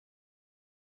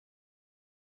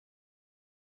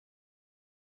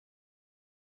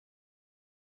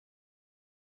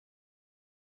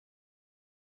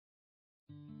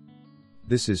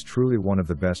This is truly one of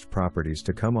the best properties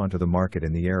to come onto the market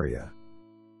in the area.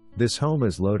 This home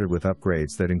is loaded with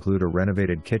upgrades that include a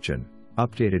renovated kitchen,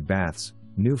 updated baths,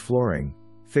 new flooring,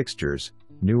 fixtures,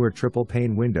 newer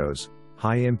triple-pane windows,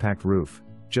 high-impact roof,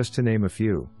 just to name a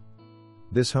few.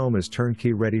 This home is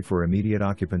turnkey ready for immediate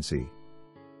occupancy.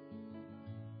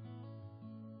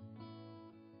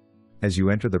 As you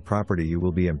enter the property, you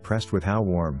will be impressed with how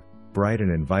warm, bright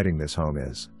and inviting this home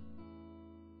is.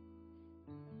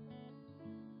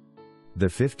 The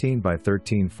 15 by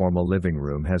 13 formal living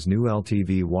room has new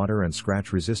LTV water and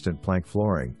scratch-resistant plank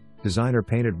flooring,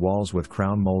 designer-painted walls with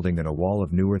crown molding and a wall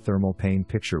of newer thermal pane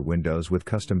picture windows with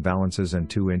custom balances and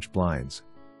 2-inch blinds.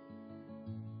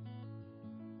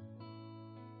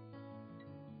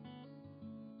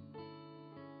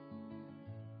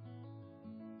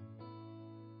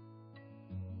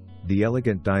 The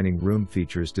elegant dining room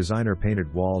features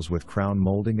designer-painted walls with crown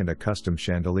molding and a custom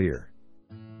chandelier.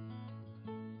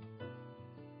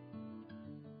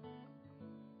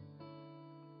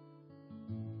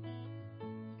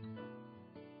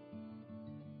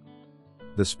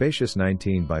 The spacious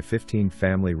 19 by 15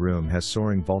 family room has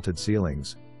soaring vaulted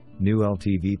ceilings, new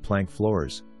LTV plank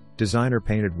floors,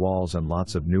 designer-painted walls and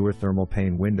lots of newer thermal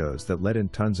pane windows that let in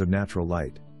tons of natural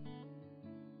light.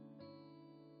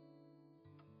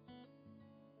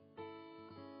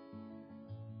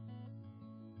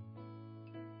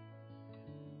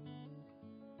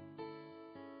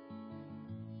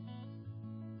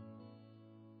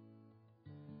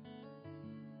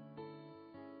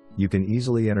 You can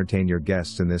easily entertain your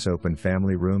guests in this open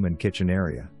family room and kitchen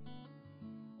area.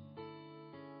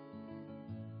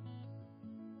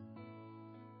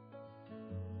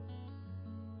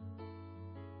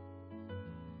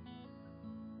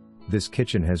 This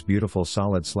kitchen has beautiful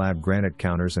solid slab granite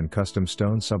counters and custom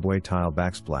stone subway tile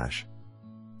backsplash.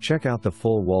 Check out the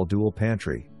full wall dual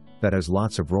pantry, that has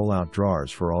lots of roll-out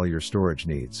drawers for all your storage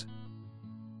needs.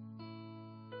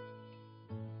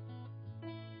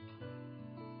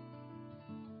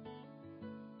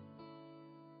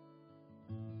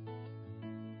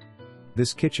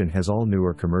 This kitchen has all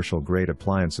newer commercial-grade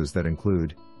appliances that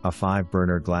include a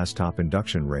 5-burner glass-top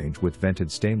induction range with vented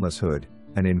stainless hood,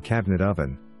 an in-cabinet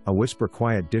oven, a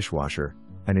whisper-quiet dishwasher,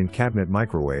 an in-cabinet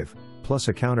microwave, plus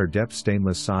a counter-depth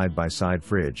stainless side-by-side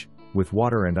fridge, with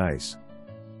water and ice.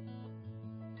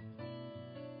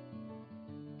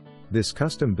 This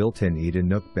custom built-in eat-in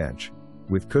nook bench,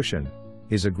 with cushion,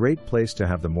 is a great place to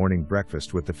have the morning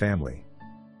breakfast with the family.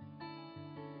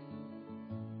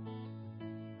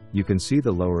 You can see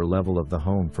the lower level of the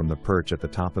home from the perch at the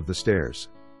top of the stairs.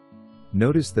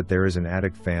 Notice that there is an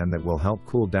attic fan that will help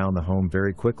cool down the home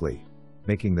very quickly,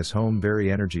 making this home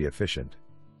very energy efficient.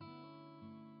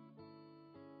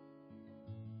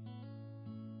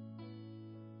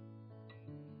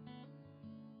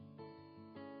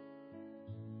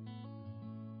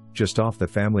 Just off the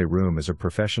family room is a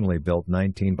professionally built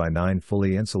 19 by 9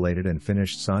 fully insulated and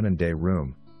finished sun and day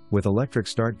room, with electric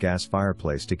start gas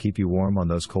fireplace to keep you warm on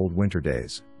those cold winter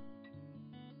days.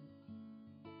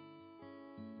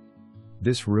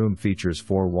 This room features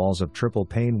 4 walls of triple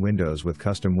pane windows with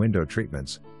custom window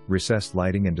treatments, recessed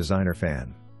lighting and designer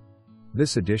fan.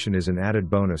 This addition is an added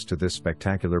bonus to this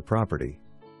spectacular property.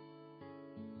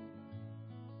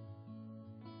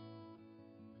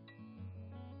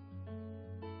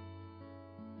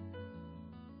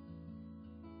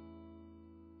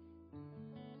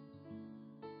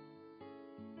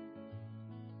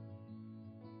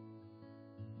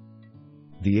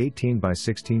 The 18 by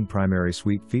 16 primary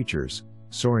suite features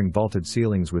soaring vaulted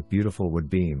ceilings with beautiful wood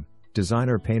beam,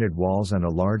 designer painted walls and a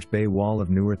large bay wall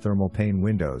of newer thermal pane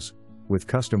windows, with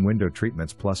custom window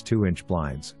treatments plus 2-inch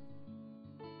blinds.